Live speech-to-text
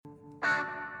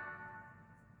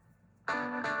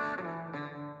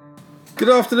Good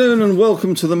afternoon and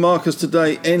welcome to the Marcus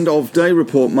Today End of Day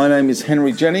Report. My name is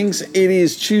Henry Jennings. It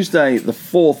is Tuesday the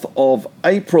 4th of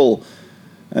April,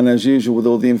 and as usual with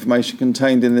all the information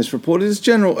contained in this report, it is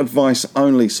general advice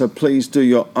only, so please do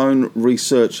your own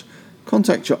research.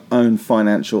 Contact your own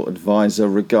financial advisor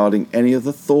regarding any of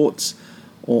the thoughts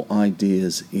or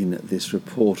ideas in this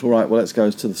report. All right, well, let's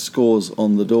go to the scores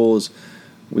on the doors.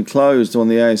 We closed on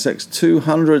the ASX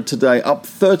 200 today, up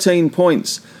 13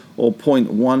 points, or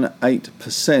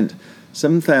 0.18%,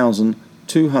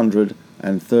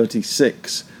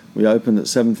 7,236. We opened at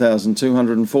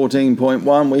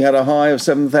 7,214.1. We had a high of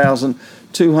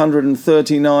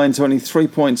 7,239, so only 3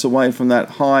 points away from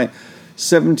that high.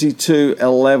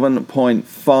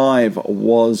 72.11.5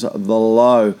 was the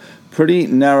low. Pretty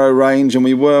narrow range, and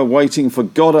we were waiting for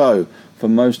Godot for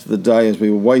most of the day as we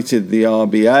awaited the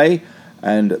RBA,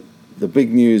 and the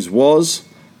big news was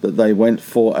that they went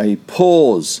for a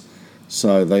pause.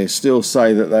 So they still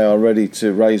say that they are ready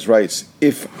to raise rates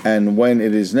if and when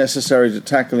it is necessary to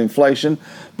tackle inflation.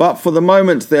 But for the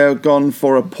moment, they're gone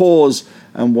for a pause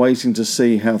and waiting to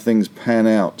see how things pan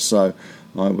out. So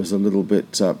I was a little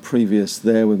bit previous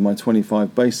there with my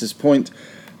 25 basis point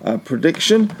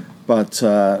prediction. But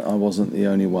I wasn't the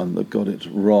only one that got it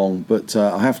wrong. But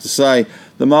I have to say,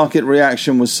 the market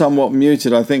reaction was somewhat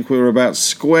muted. I think we were about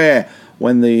square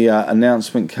when the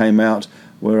announcement came out.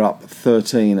 We're up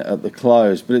 13 at the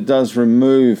close, but it does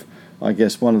remove, I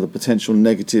guess, one of the potential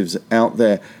negatives out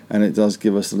there, and it does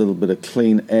give us a little bit of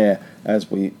clean air as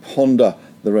we ponder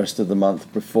the rest of the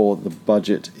month before the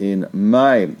budget in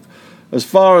May. As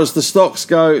far as the stocks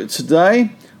go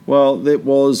today, well, it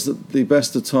was the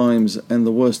best of times and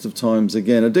the worst of times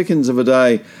again. A dickens of a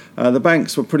day. The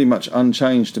banks were pretty much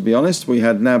unchanged, to be honest. We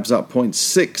had NABs up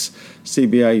 0.6,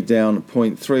 CBA down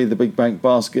 0.3. The big bank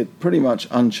basket pretty much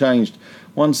unchanged.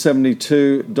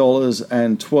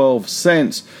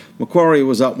 $172.12. Macquarie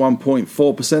was up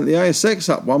 1.4%. The ASX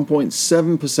up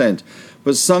 1.7%.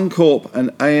 But Suncorp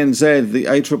and ANZ, the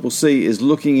ACCC, is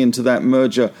looking into that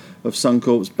merger of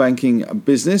Suncorp's banking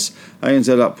business.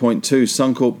 ANZ up 0.2,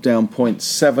 Suncorp down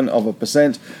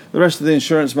 0.7%. The rest of the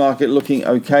insurance market looking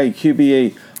okay.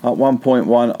 QBE up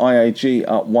 1.1, IAG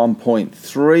up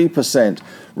 1.3%.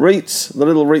 REITs, the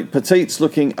little REIT petites,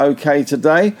 looking okay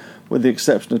today, with the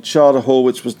exception of Charter Hall,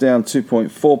 which was down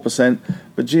 2.4%,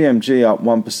 but GMG up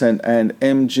 1%, and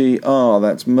MGR,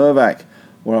 that's Mirvac,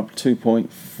 were up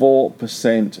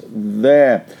 2.4%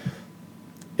 there.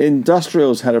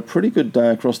 Industrials had a pretty good day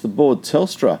across the board.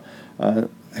 Telstra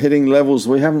hitting levels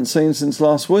we haven't seen since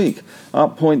last week,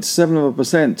 up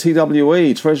 0.7%.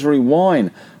 TWE, Treasury Wine,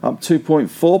 up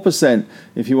 2.4%.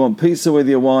 If you want pizza with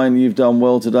your wine, you've done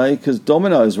well today, because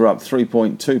Domino's were up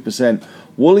 3.2%.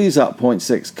 Woolies up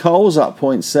 0.6, Coles up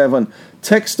 0.7,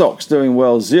 tech stocks doing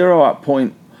well, Xero up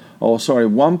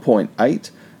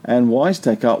 1.8, and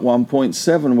WiseTech up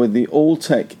 1.7, with the All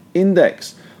Tech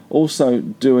Index also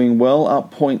doing well,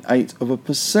 up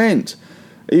 0.8%.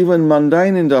 Even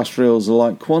mundane industrials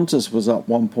like Qantas was up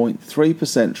 1.3%,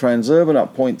 Transurban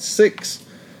up 0.6%,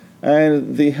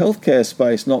 and the healthcare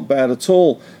space not bad at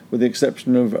all, with the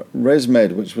exception of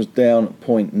ResMed, which was down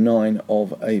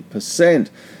 0.9%.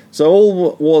 So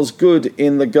all was good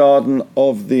in the garden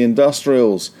of the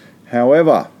industrials.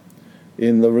 However,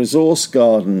 in the resource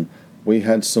garden, we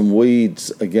had some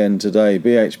weeds again today.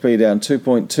 BHP down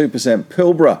 2.2%,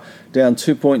 Pilbara down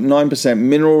 2.9%,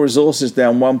 Mineral Resources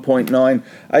down 1.9%,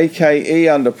 AKE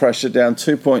under pressure down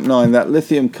 2.9%. That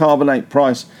lithium carbonate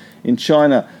price in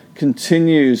China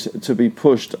continues to be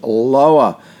pushed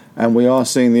lower, and we are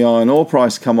seeing the iron ore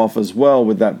price come off as well,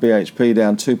 with that BHP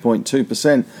down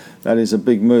 2.2%. That is a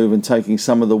big move and taking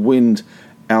some of the wind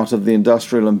out of the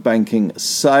industrial and banking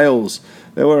sales.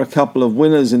 There were a couple of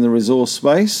winners in the resource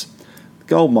space.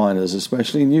 Gold miners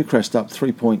especially. Newcrest up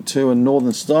 3.2% and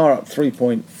Northern Star up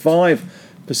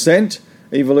 3.5%.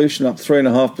 Evolution up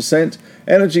 3.5%.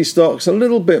 Energy stocks a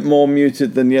little bit more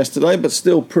muted than yesterday, but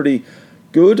still pretty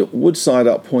good. Woodside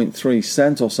up 0.3%,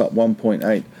 Santos up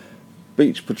 1.8%.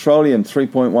 Beach Petroleum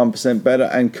 3.1% better,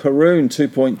 and Karoon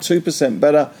 2.2%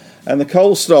 better. And the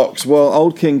coal stocks, well,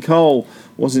 Old King Coal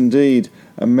was indeed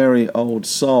a merry old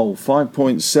soul.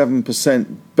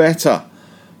 5.7% better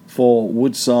for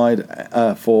Woodside,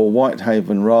 for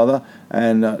Whitehaven rather,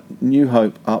 and New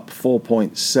Hope up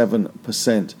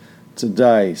 4.7%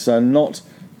 today. So not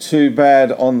too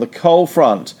bad on the coal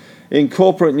front. In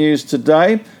corporate news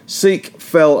today, SEEK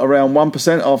fell around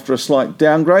 1% after a slight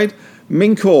downgrade.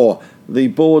 Mincor, the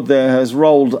board there, has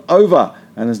rolled over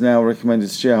and has now recommended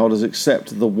shareholders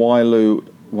accept the Wyloo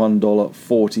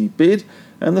 $1.40 bid.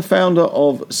 And the founder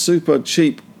of Super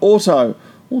Cheap Auto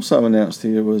also announced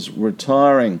he was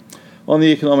retiring. On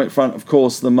the economic front, of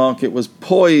course, the market was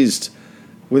poised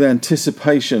with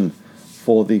anticipation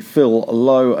for the Phil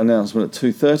Lowe announcement at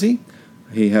 2:30.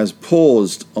 He has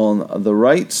paused on the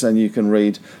rates, and you can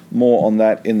read more on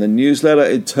that in the newsletter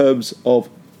in terms of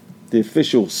the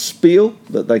official spiel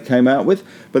that they came out with.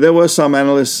 But there were some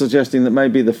analysts suggesting that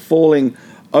maybe the falling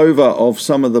over of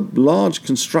some of the large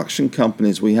construction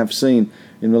companies we have seen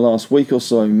in the last week or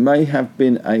so may have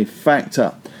been a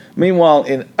factor. Meanwhile,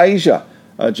 in Asia,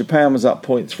 Japan was up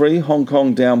 0.3, Hong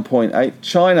Kong down 0.8,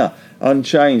 China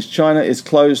unchanged. China is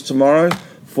closed tomorrow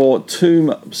for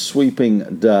Tomb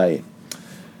Sweeping Day.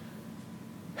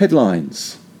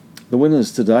 Headlines. The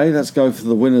winners today, let's go for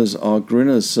the winners are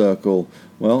Grinners Circle.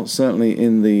 Well, certainly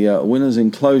in the winners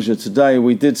enclosure today,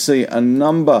 we did see a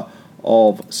number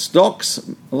of stocks,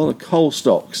 a lot of coal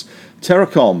stocks.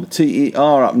 Terracom,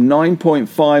 TER, up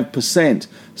 9.5%.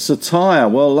 Cettire,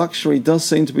 well, luxury does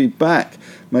seem to be back.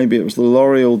 Maybe it was the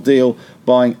L'Oreal deal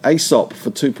buying Aesop for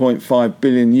 $2.5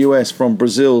 billion US from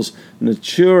Brazil's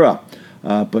Natura.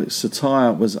 But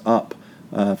Cettire was up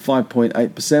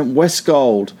 5.8%.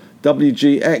 Westgold,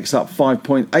 WGX up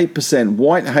 5.8%.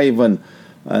 Whitehaven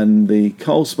and the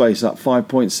coal space up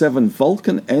 5.7%.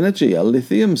 Vulcan Energy, a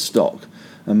lithium stock.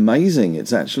 Amazing,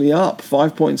 it's actually up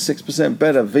 5.6%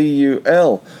 better.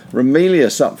 VUL,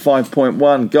 Ramelius up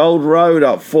 5.1%. Gold Road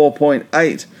up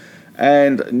 4.8%.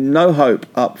 And No Hope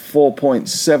up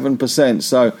 4.7%.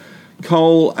 So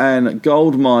coal and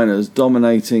gold miners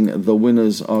dominating the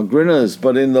winners are Grinners.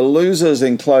 But in the losers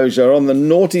enclosure, on the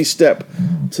naughty step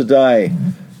today,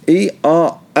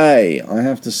 ERA, I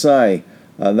have to say,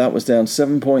 that was down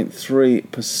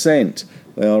 7.3%.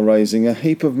 They are raising a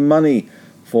heap of money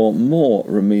for more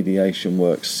remediation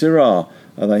work. Syrah,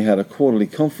 they had a quarterly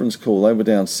conference call. They were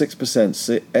down 6%.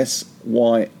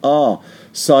 SYR,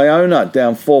 Sayona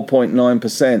down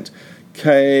 4.9%.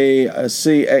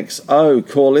 KCXO,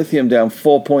 Core Lithium down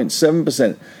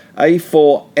 4.7%.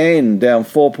 A4N down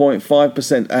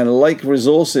 4.5%. And Lake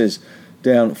Resources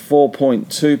down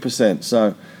 4.2%.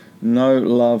 So no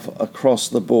love across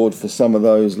the board for some of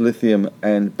those lithium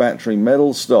and battery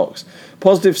metal stocks.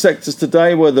 Positive sectors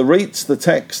today were the REITs, the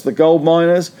techs, the gold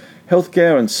miners,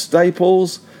 healthcare and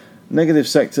staples. Negative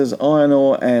sectors, iron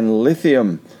ore and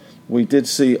lithium. We did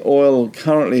see oil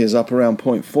currently is up around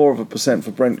 0.4%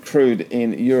 for Brent crude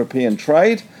in European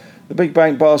trade. The big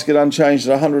bank basket unchanged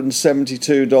at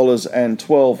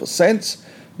 $172.12.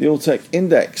 The Alltech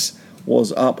index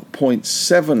was up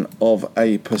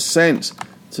 0.7%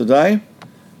 today.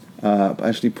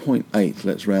 Actually 0.8,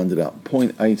 let's round it up.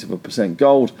 0.8%.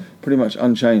 Gold pretty much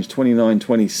unchanged,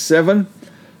 29.27.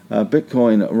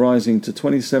 Bitcoin rising to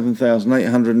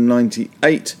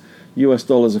 27,898 US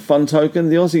dollars a fund token.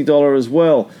 The Aussie dollar as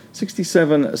well,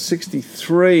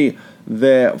 67.63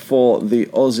 there for the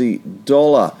Aussie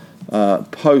dollar.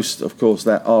 Post, of course,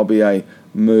 that RBA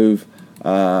move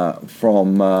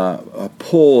from a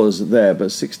pause there, but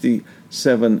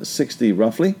 67.60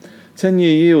 roughly.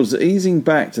 10-year yields easing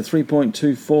back to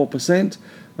 3.24%.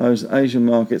 Those Asian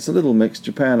markets a little mixed.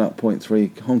 Japan up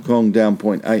 0.3, Hong Kong down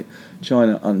 0.8,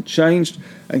 China unchanged.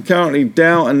 And currently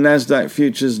Dow and Nasdaq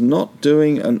futures not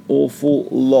doing an awful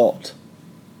lot.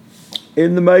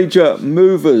 In the major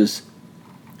movers,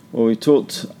 well, we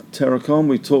talked Terracom,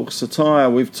 we talked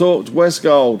Cettire, we've talked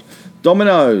Westgold,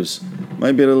 Domino's,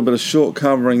 maybe a little bit of short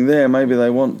covering there. Maybe they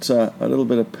want a little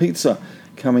bit of pizza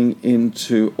coming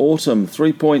into autumn.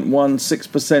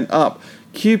 3.16% up.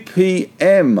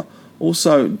 QPM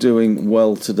also doing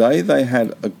well today. They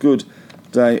had a good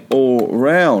day all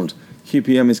round.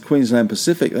 QPM is Queensland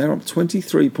Pacific. They're up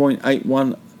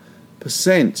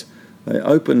 23.81%. They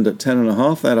opened at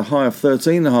 10.5. They had a high of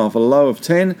 13.5, a low of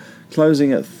 10,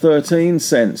 closing at 13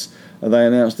 cents. They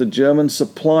announced a German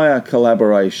supplier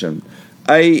collaboration.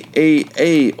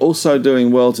 AEE also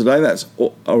doing well today. That's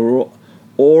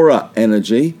Aura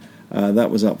Energy. That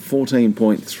was up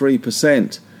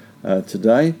 14.3%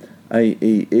 today.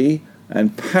 AEE.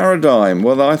 And Paradigm,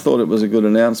 well, I thought it was a good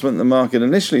announcement. The market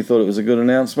initially thought it was a good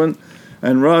announcement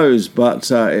and rose, but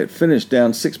it finished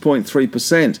down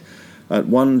 6.3% at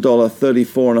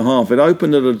 $1.34.5. It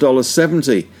opened at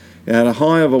 $1.70. It had a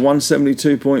high of a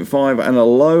 172.5 and a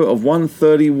low of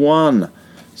 131.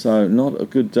 So not a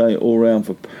good day all round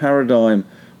for Paradigm,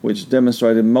 which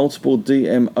demonstrated multiple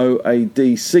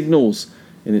DMOAD signals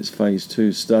in its phase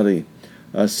 2 study.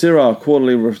 Syrah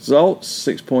quarterly results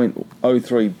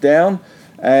 6.03 down,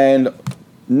 and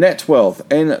Netwealth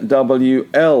NWL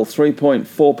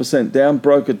 3.4% down.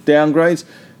 Broker downgrades.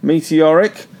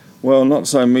 Meteoric, well, not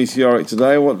so meteoric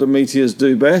today. What do meteors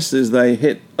do best is they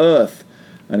hit Earth.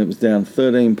 and it was down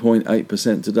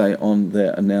 13.8% today on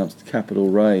their announced capital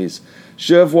raise.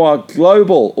 Jervois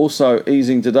Global also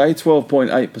easing today,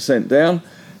 12.8% down,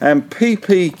 and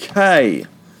PPK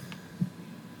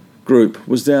Group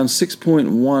was down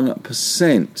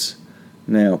 6.1%.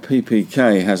 Now,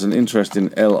 PPK has an interest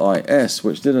in LIS,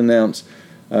 which did announce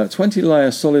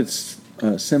 20-layer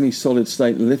semi-solid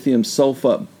state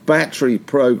lithium-sulfur battery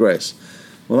progress.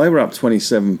 Well, they were up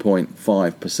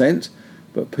 27.5%,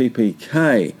 but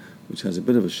PPK, which has a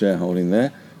bit of a shareholding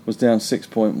there, was down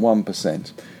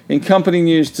 6.1%. In company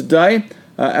news today,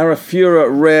 Arafura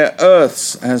Rare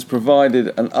Earths has provided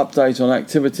an update on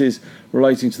activities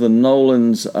relating to the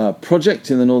Nolans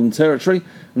project in the Northern Territory.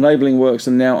 Enabling works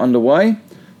are now underway.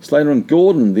 Slater &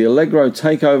 Gordon, the Allegro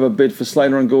takeover bid for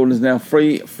Slater & Gordon is now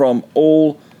free from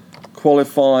all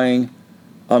qualifying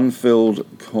unfilled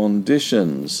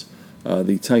conditions.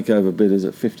 The takeover bid is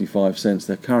at 55 cents.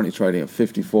 They're currently trading at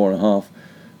 54.5.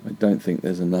 I don't think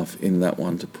there's enough in that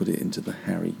one to put it into the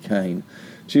Harry Kane.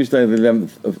 Tuesday the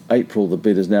 11th of April, the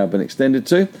bid has now been extended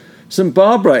to. St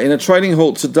Barbara in a trading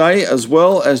halt today, as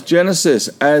well as Genesis,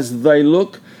 as they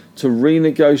look to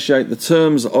renegotiate the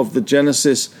terms of the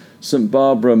Genesis-St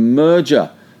Barbara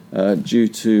merger due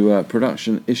to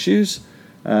production issues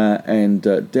and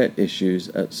debt issues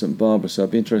at St Barbara. So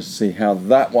I'd be interested to see how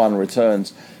that one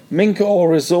returns. Mincor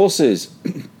Resources.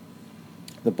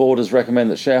 The board has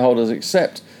recommended that shareholders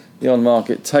accept the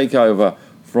on-market takeover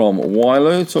from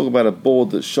Wyloo. Talk about a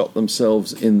board that shot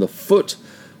themselves in the foot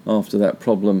after that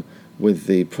problem with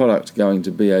the product going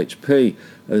to BHP.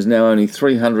 There's now only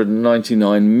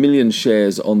 399 million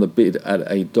shares on the bid at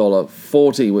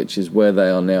 $1.40, which is where they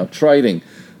are now trading.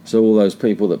 So all those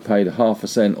people that paid 0.5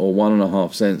 cent or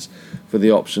 1.5 cents for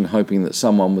the option, hoping that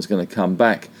someone was going to come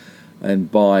back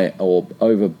and buy or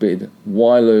overbid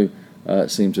Wyloo,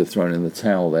 seem to have thrown in the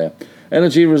towel there.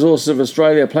 Energy Resources of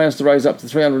Australia plans to raise up to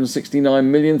 $369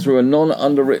 million through a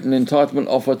non-underwritten entitlement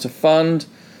offer to fund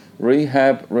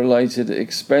rehab-related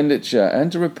expenditure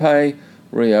and to repay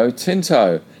Rio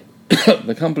Tinto.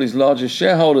 The company's largest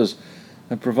shareholders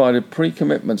have provided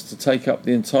pre-commitments to take up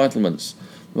the entitlements.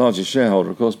 Largest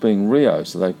shareholder, of course, being Rio,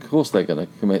 so they're going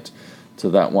to commit to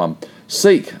that one.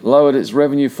 SEEK lowered its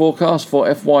revenue forecast for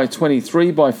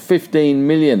FY23 by 15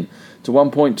 million to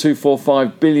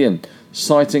 1.245 billion,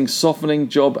 citing softening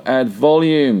job ad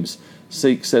volumes.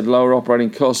 SEEK said lower operating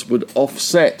costs would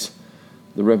offset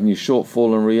the revenue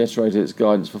shortfall and reiterated its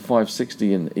guidance for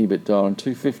 560 in EBITDA and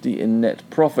 250 in net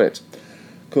profit.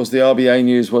 Of course, the RBA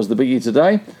news was the biggie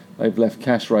today. They've left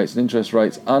cash rates and interest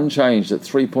rates unchanged at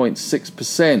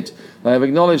 3.6%. They have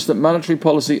acknowledged that monetary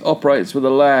policy operates with a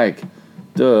lag,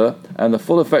 and the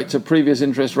full effect of previous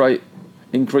interest rate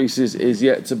increases is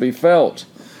yet to be felt.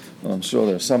 Well, I'm sure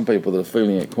there are some people that are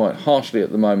feeling it quite harshly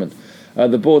at the moment.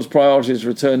 The board's priority is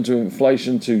return to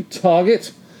inflation to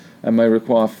target and may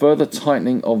require further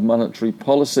tightening of monetary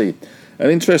policy.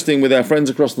 And interesting, with our friends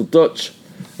across the Dutch,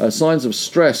 signs of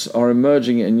stress are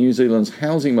emerging in New Zealand's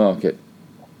housing market.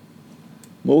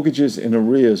 Mortgages in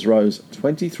arrears rose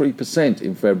 23%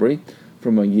 in February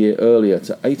from a year earlier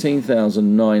to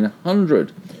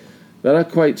 18,900. That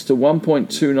equates to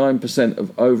 1.29%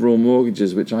 of overall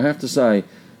mortgages, which I have to say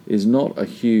is not a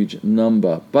huge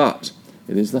number, but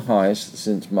it is the highest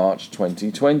since March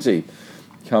 2020,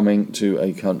 coming to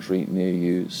a country near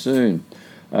you soon.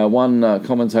 One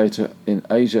commentator in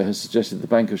Asia has suggested the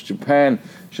Bank of Japan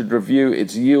should review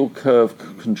its yield curve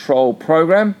control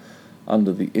program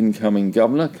under the incoming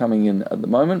governor coming in at the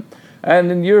moment.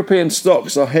 And then European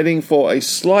stocks are heading for a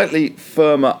slightly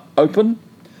firmer open.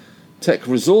 Teck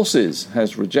Resources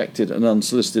has rejected an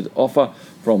unsolicited offer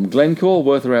from Glencore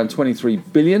worth around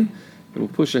 $23 billion. It will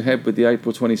push ahead with the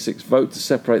April 26th vote to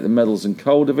separate the metals and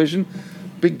coal division.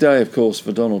 Big day, of course,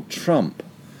 for Donald Trump.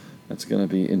 That's going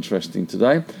to be interesting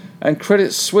today. And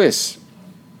Credit Suisse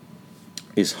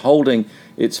is holding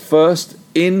its first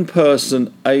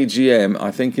in-person AGM,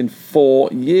 I think, in 4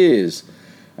 years.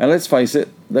 And let's face it,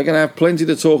 they're going to have plenty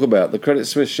to talk about. The Credit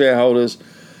Suisse shareholders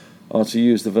are, to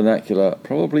use the vernacular,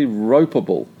 probably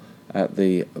ropeable at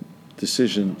the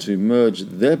decision to merge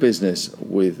their business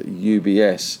with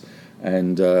UBS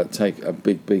and take a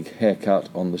big haircut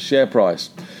on the share price.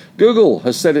 Google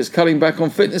has said it's cutting back on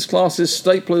fitness classes,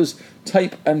 staplers,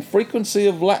 tape and frequency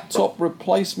of laptop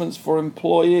replacements for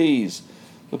employees.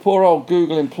 The poor old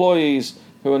Google employees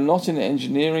who are not in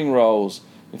engineering roles,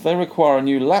 if they require a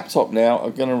new laptop now, are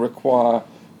going to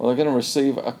they're going to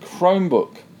receive a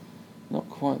Chromebook. Not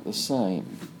quite the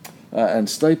same. And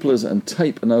staplers and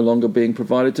tape are no longer being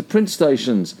provided to print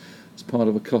stations as part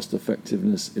of a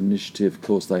cost-effectiveness initiative. Of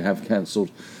course, they have cancelled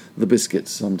the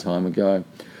biscuits some time ago.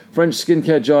 French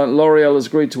skincare giant L'Oreal has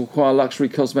agreed to acquire luxury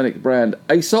cosmetic brand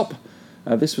Aesop.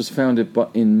 This was founded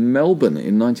in Melbourne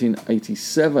in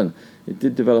 1987. It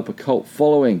did develop a cult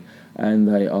following, and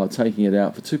they are taking it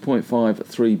out for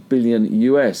 $2.53 billion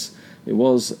US. It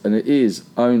was and it is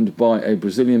owned by a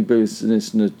Brazilian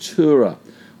business, Natura,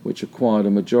 which acquired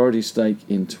a majority stake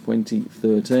in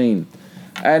 2013.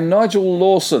 And Nigel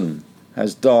Lawson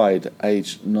has died,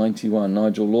 aged 91.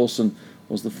 Nigel Lawson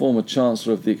was the former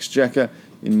Chancellor of the Exchequer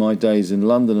in my days in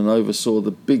London and oversaw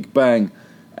the Big Bang,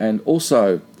 and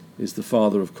also is the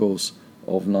father, of course,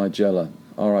 of Nigella.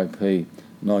 R.I.P.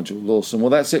 Nigel Lawson. Well,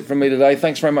 that's it from me today.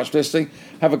 Thanks very much for listening.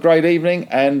 Have a great evening,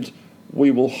 and we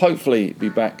will hopefully be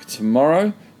back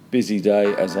tomorrow. Busy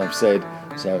day, as I've said,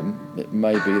 so it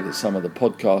may be that some of the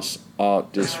podcasts are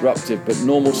disruptive, but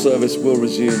normal service will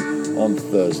resume on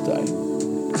Thursday.